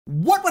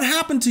What would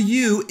happen to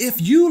you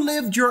if you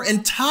lived your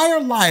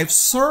entire life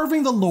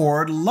serving the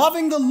Lord,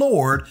 loving the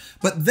Lord,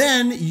 but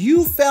then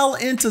you fell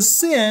into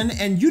sin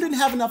and you didn't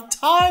have enough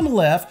time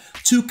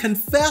left to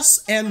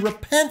confess and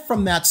repent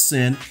from that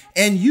sin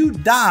and you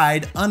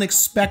died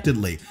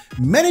unexpectedly?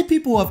 Many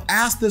people have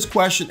asked this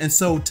question, and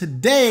so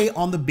today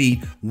on The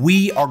Beat,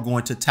 we are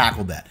going to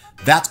tackle that.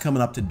 That's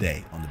coming up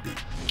today on The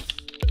Beat.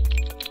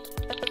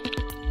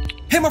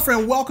 Hey, my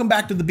friend, welcome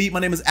back to The Beat. My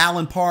name is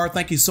Alan Parr.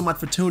 Thank you so much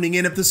for tuning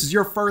in. If this is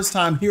your first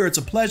time here, it's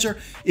a pleasure.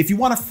 If you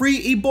want a free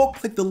ebook,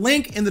 click the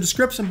link in the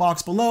description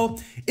box below.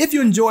 If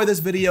you enjoy this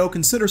video,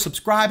 consider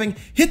subscribing.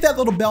 Hit that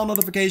little bell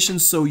notification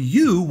so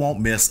you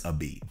won't miss a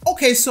beat.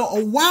 Okay, so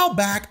a while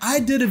back, I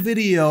did a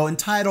video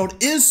entitled,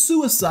 "Is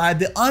Suicide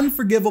the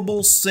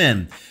Unforgivable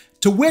Sin?"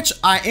 To which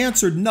I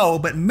answered no,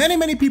 but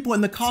many people in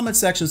the comment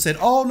section said,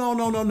 oh,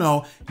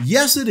 no.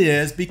 Yes, it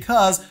is,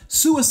 because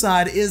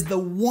suicide is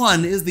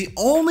the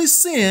only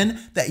sin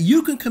that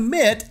you can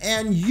commit,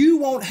 and you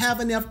won't have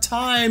enough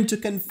time to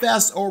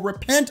confess or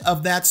repent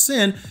of that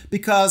sin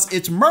because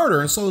it's murder.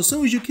 And so as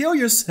soon as you kill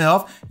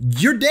yourself,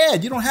 you're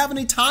dead. You don't have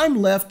any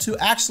time left to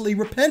actually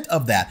repent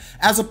of that.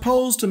 As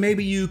opposed to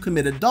maybe you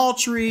commit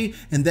adultery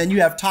and then you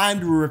have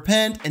time to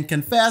repent and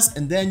confess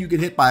and then you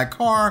get hit by a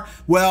car.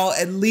 Well,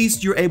 at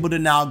least you're able to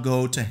now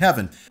go to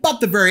heaven. But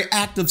the very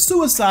act of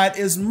suicide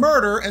is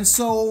murder, and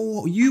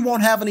so you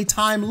won't have any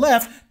time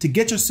left to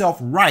get yourself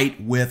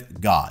right with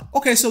God.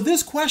 Okay, so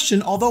this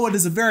question, although it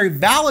is a very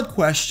valid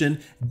question,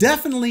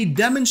 definitely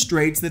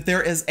demonstrates that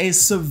there is a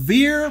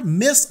severe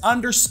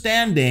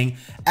misunderstanding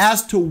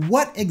as to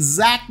what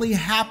exactly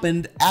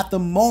happened at the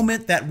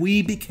moment that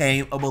we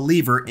became a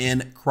believer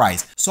in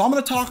Christ. So I'm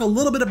going to talk a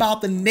little bit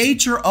about the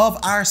nature of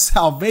our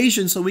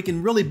salvation so we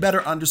can really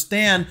better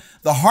understand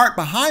the heart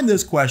behind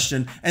this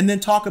question, and then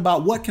talk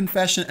about what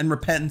confession and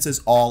repentance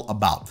is all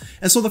about.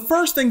 And so the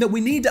first thing that we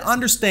need to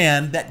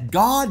understand that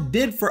God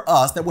did for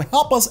us that will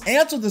help us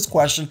answer this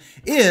question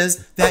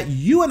is that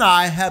you and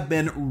I have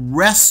been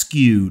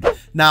rescued.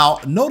 Now,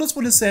 notice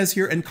what it says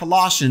here in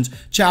Colossians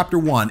chapter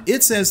 1.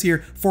 It says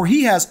here, "For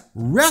he has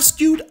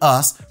rescued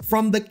us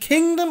from the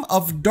kingdom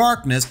of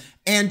darkness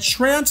and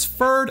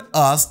transferred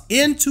us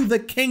into the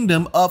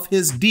kingdom of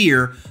his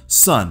dear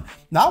Son."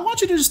 Now, I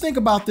want you to just think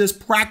about this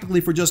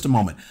practically for just a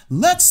moment.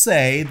 Let's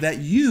say that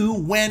you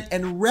went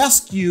and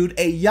rescued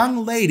a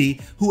young lady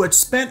who had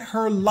spent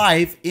her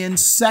life in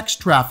sex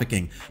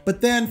trafficking,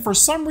 but then for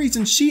some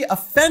reason she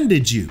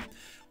offended you.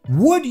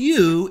 Would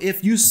you,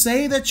 if you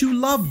say that you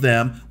love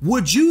them,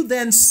 would you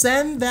then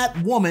send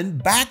that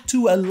woman back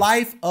to a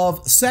life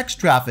of sex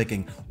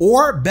trafficking?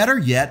 Or better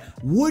yet,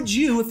 would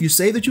you, if you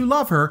say that you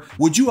love her,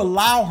 would you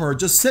allow her,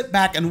 just sit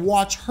back and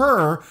watch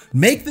her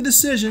make the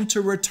decision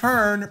to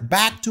return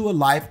back to a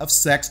life of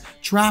sex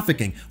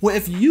trafficking? Well,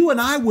 if you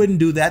and I wouldn't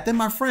do that, then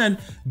my friend,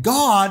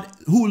 God,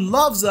 who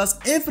loves us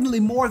infinitely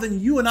more than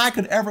you and I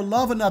could ever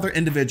love another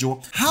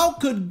individual, how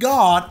could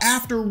God,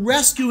 after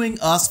rescuing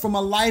us from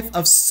a life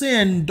of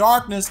sin,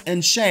 darkness,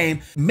 and shame,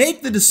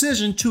 make the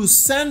decision to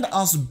send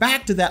us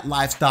back to that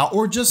lifestyle,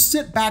 or just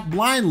sit back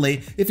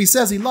blindly if he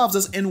says he loves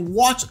us and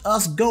watch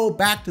us go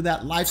back to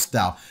that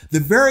lifestyle?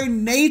 The very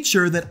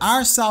nature that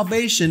our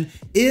salvation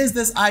is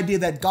this idea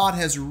that God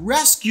has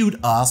rescued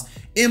us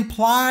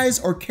implies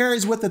or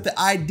carries with it the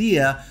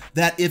idea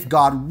that if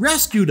God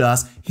rescued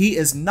us, he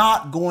is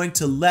not going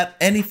to let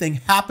anything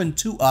happen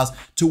to us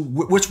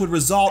which would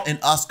result in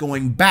us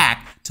going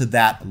back to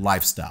that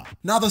lifestyle.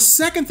 Now, the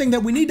second thing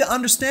that we need to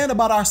understand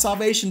about our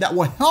salvation that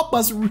will help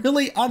us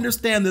really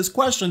understand this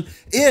question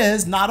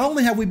is not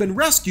only have we been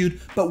rescued,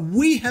 but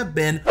we have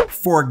been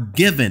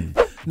forgiven.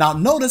 Now,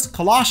 notice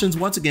Colossians,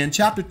 once again,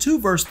 chapter 2,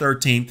 verse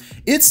 13,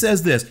 it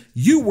says this: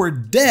 "You were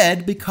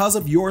dead because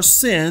of your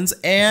sins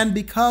and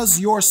because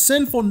your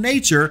sinful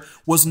nature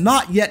was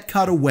not yet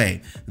cut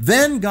away.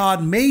 Then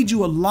God made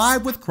you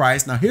alive with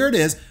Christ." Now, here it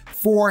is.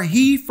 "For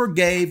he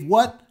forgave"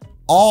 what?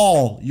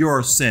 All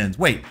your sins.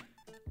 Wait,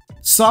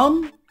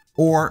 some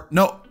or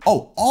no?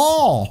 Oh,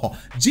 all.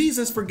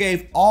 Jesus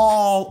forgave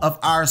all of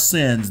our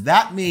sins.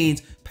 That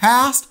means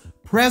past,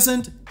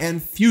 present,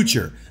 and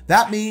future.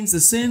 That means the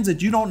sins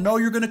that you don't know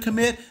you're going to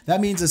commit.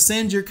 That means the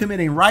sins you're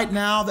committing right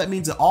now. That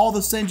means that all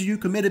the sins you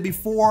committed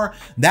before.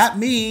 That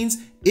means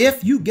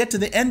if you get to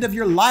the end of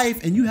your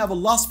life and you have a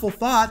lustful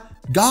thought,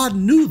 God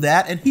knew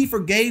that and he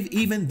forgave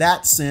even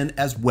that sin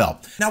as well.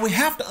 Now, we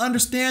have to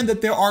understand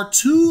that there are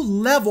two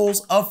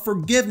levels of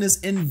forgiveness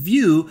in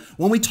view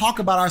when we talk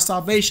about our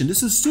salvation.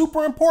 This is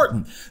super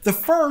important. The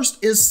first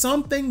is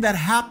something that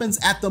happens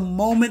at the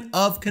moment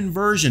of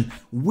conversion.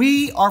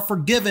 We are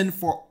forgiven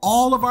for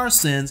all of our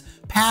sins,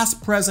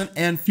 past, present,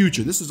 and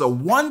future. This is a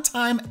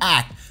one-time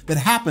act that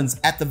happens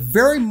at the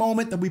very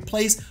moment that we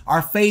place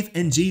our faith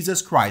in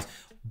Jesus Christ.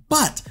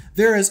 But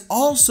there is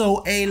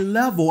also a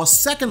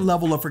second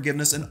level of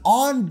forgiveness, an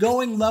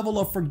ongoing level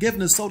of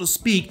forgiveness, so to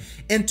speak,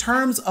 in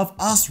terms of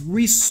us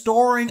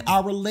restoring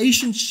our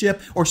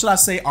relationship, or should I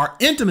say our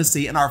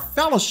intimacy and our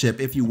fellowship,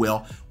 if you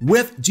will,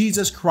 with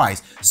Jesus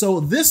Christ. So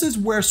this is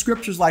where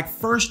scriptures like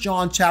 1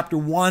 John chapter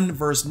 1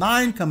 verse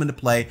 9 come into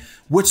play,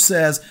 which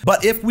says,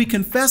 "But if we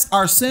confess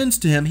our sins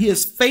to him, he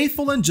is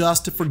faithful and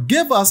just to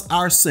forgive us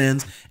our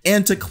sins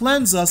and to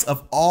cleanse us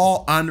of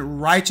all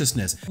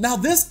unrighteousness." Now,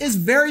 this is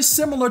very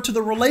similar to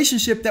the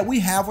relationship that we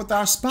have with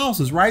our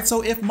spouses, right?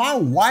 So if my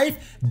wife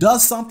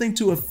does something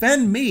to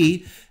offend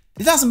me,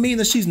 it doesn't mean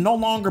that she's no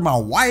longer my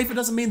wife. It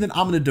doesn't mean that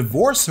I'm going to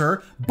divorce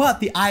her. But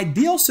the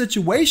ideal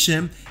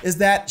situation is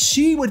that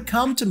she would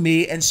come to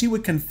me and she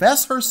would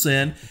confess her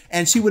sin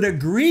and she would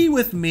agree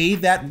with me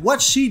that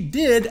what she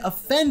did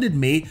offended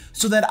me,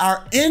 so that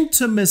our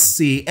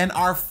intimacy and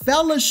our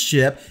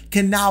fellowship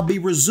can now be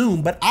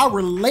resumed. But our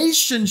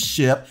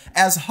relationship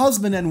as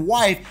husband and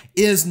wife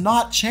is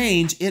not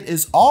changed. It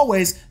is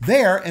always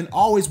there and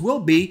always will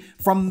be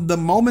from the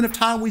moment of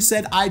time we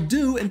said "I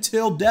do"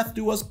 until death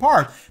do us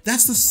part.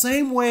 That's the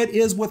same way it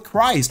is with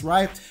Christ,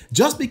 right?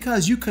 Just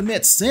because you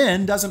commit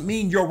sin doesn't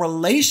mean your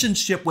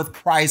relationship with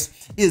Christ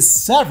is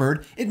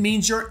severed. It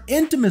means your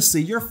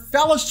intimacy, your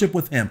fellowship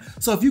with him.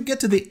 So if you get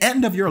to the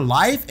end of your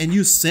life and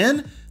you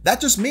sin, that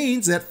just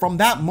means that from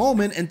that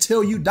moment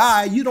until you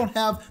die, you don't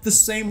have the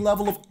same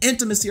level of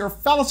intimacy or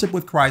fellowship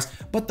with Christ,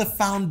 but the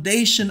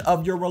foundation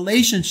of your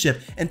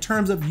relationship in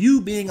terms of you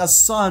being a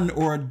son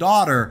or a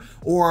daughter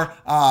or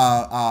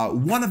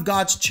one of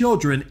God's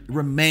children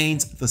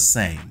remains the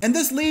same. And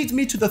this leads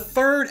me to the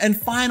third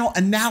and final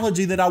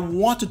analogy that I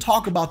want to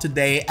talk about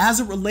today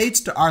as it relates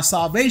to our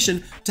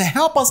salvation, to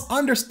help us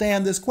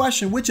understand this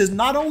question, which is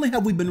not only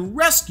have we been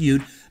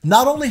rescued,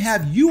 not only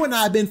have you and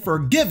I been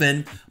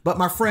forgiven, but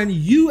my friend,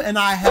 you and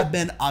I have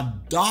been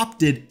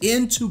adopted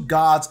into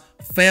God's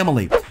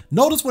family.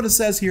 Notice what it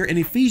says here in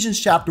Ephesians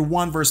chapter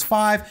 1, verse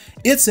 5.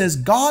 It says,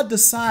 "God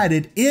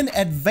decided in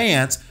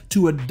advance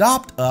to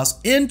adopt us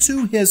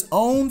into his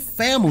own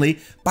family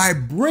by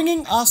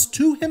bringing us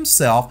to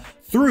himself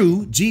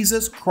through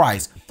Jesus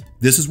Christ.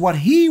 This is what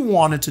he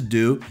wanted to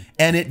do,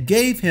 and it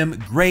gave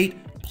him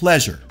great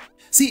pleasure."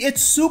 See,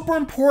 it's super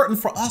important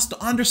for us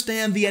to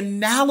understand the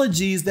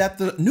analogies that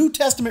the New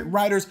Testament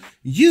writers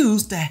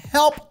use to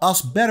help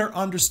us better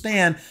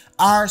understand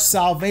our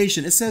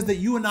salvation. It says that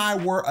you and I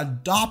were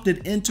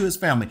adopted into his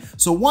family.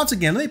 So once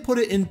again, let me put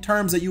it in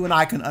terms that you and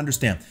I can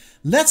understand.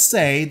 Let's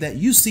say that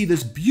you see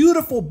this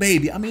beautiful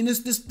baby,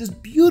 this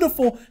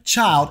beautiful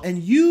child,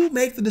 and you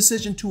make the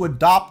decision to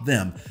adopt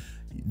them.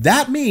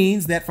 That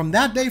means that from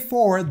that day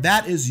forward,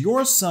 that is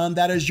your son,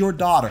 that is your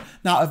daughter.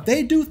 Now, if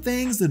they do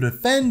things that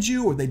offend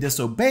you or they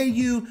disobey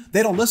you,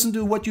 they don't listen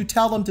to what you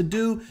tell them to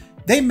do,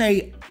 they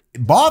may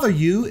bother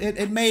you.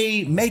 It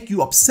may make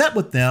you upset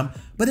with them,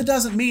 but it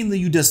doesn't mean that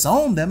you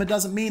disown them. It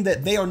doesn't mean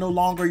that they are no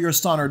longer your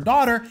son or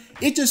daughter.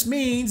 It just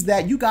means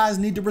that you guys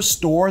need to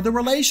restore the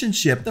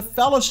relationship, the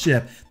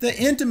fellowship, the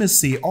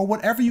intimacy, or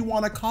whatever you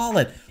want to call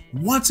it.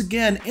 Once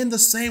again, in the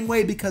same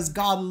way, because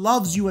God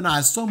loves you and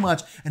I so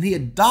much and he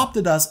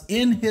adopted us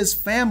in his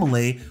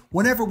family,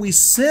 whenever we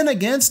sin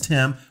against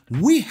him,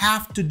 we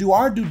have to do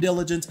our due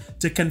diligence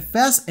to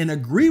confess and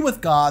agree with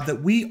God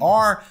that we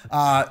are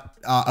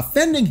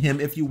offending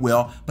him, if you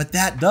will, but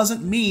that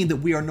doesn't mean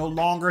that we are no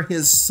longer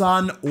his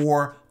son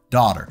or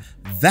daughter.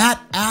 That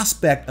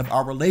aspect of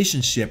our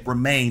relationship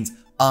remains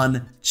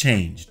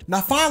unchanged. Now,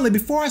 finally,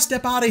 before I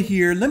step out of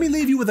here, let me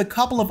leave you with a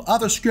couple of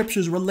other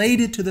scriptures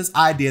related to this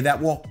idea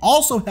that will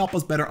also help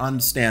us better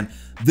understand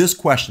this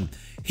question.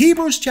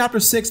 Hebrews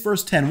chapter 6,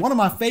 verse 10, one of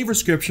my favorite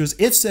scriptures,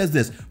 it says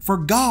this: "For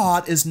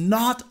God is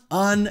not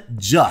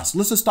unjust."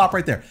 Let's just stop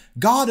right there.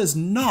 God is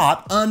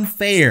not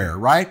unfair,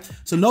 right?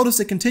 So notice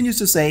it continues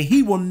to say,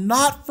 "He will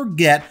not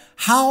forget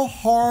how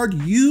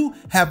hard you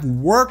have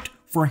worked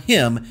for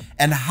him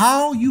and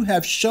how you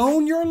have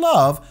shown your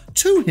love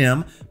to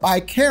him by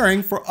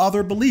caring for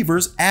other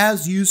believers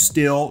as you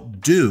still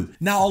do."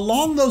 Now,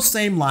 along those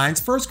same lines,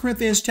 1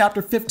 Corinthians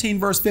chapter 15,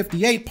 verse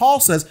 58,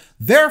 Paul says,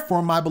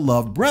 "Therefore, my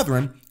beloved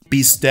brethren,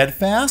 be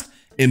steadfast,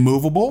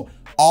 immovable,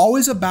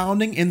 always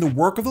abounding in the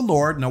work of the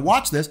Lord." Now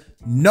watch this.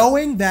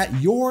 "Knowing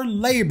that your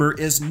labor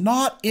is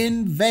not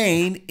in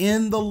vain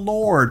in the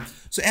Lord."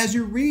 So as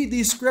you read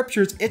these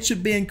scriptures, it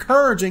should be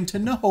encouraging to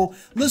know,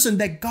 listen,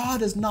 that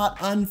God is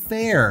not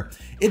unfair.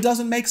 It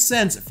doesn't make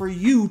sense for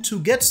you to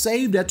get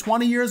saved at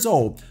 20 years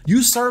old.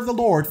 You serve the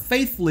Lord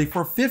faithfully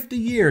for 50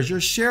 years.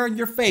 You're sharing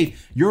your faith.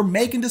 You're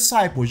making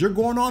disciples. You're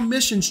going on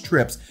missions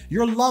trips.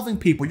 You're loving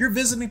people. You're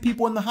visiting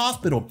people in the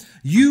hospital.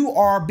 You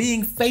are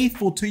being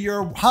faithful to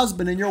your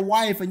husband and your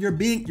wife, and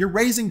you're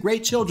raising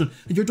great children,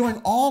 and you're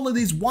doing all of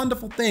these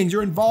wonderful things.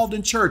 You're involved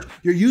in church.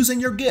 You're using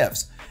your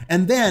gifts.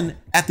 And then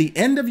at the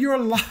end of your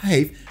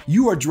life,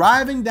 you are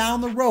driving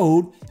down the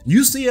road,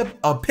 you see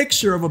a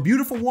picture of a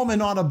beautiful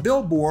woman on a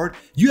billboard,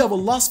 you have a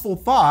lustful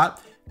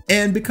thought,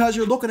 And because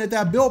you're looking at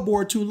that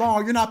billboard too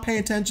long, you're not paying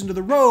attention to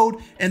the road,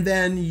 and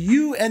then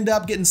you end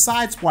up getting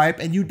sideswiped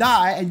and you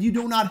die, and you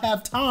do not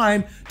have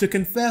time to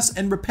confess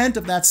and repent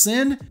of that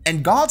sin,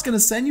 and God's gonna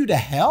send you to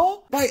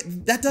hell? Right?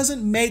 That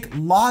doesn't make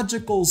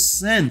logical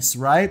sense,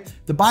 right?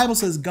 The Bible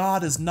says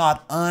God is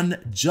not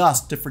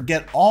unjust to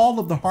forget all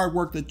of the hard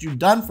work that you've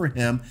done for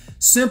him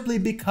simply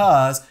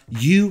because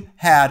you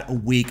had a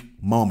weak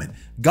moment.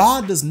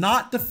 God does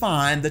not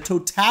define the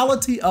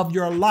totality of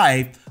your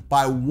life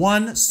by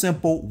one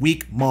simple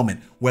weak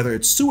moment, whether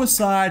it's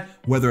suicide,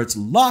 whether it's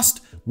lust,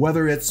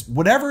 whether it's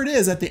whatever it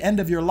is at the end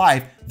of your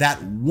life,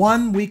 that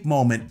one weak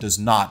moment does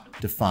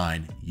not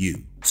define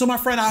you. So my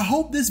friend, I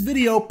hope this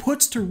video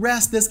puts to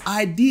rest this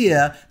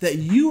idea that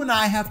you and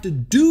I have to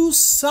do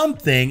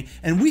something,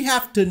 and we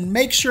have to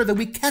make sure that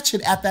we catch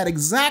it at that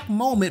exact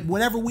moment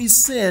whenever we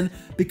sin,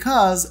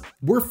 because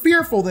we're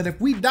fearful that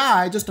if we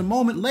die just a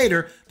moment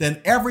later,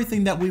 then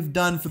everything that we've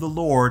done for the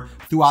Lord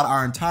throughout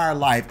our entire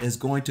life is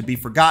going to be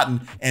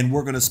forgotten, and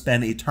we're going to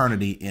spend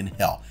eternity in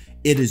hell.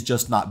 It is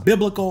just not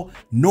biblical,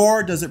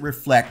 nor does it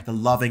reflect the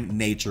loving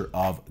nature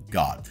of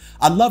God.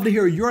 I'd love to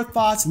hear your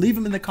thoughts. Leave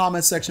them in the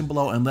comment section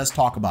below and let's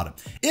talk about it.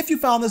 If you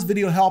found this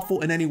video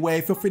helpful in any way,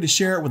 feel free to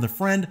share it with a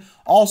friend.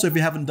 Also, if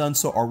you haven't done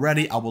so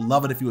already, I would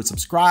love it if you would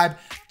subscribe.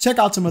 Check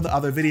out some of the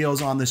other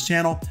videos on this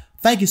channel.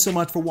 Thank you so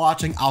much for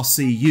watching. I'll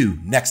see you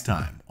next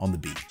time on The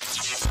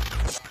Beat.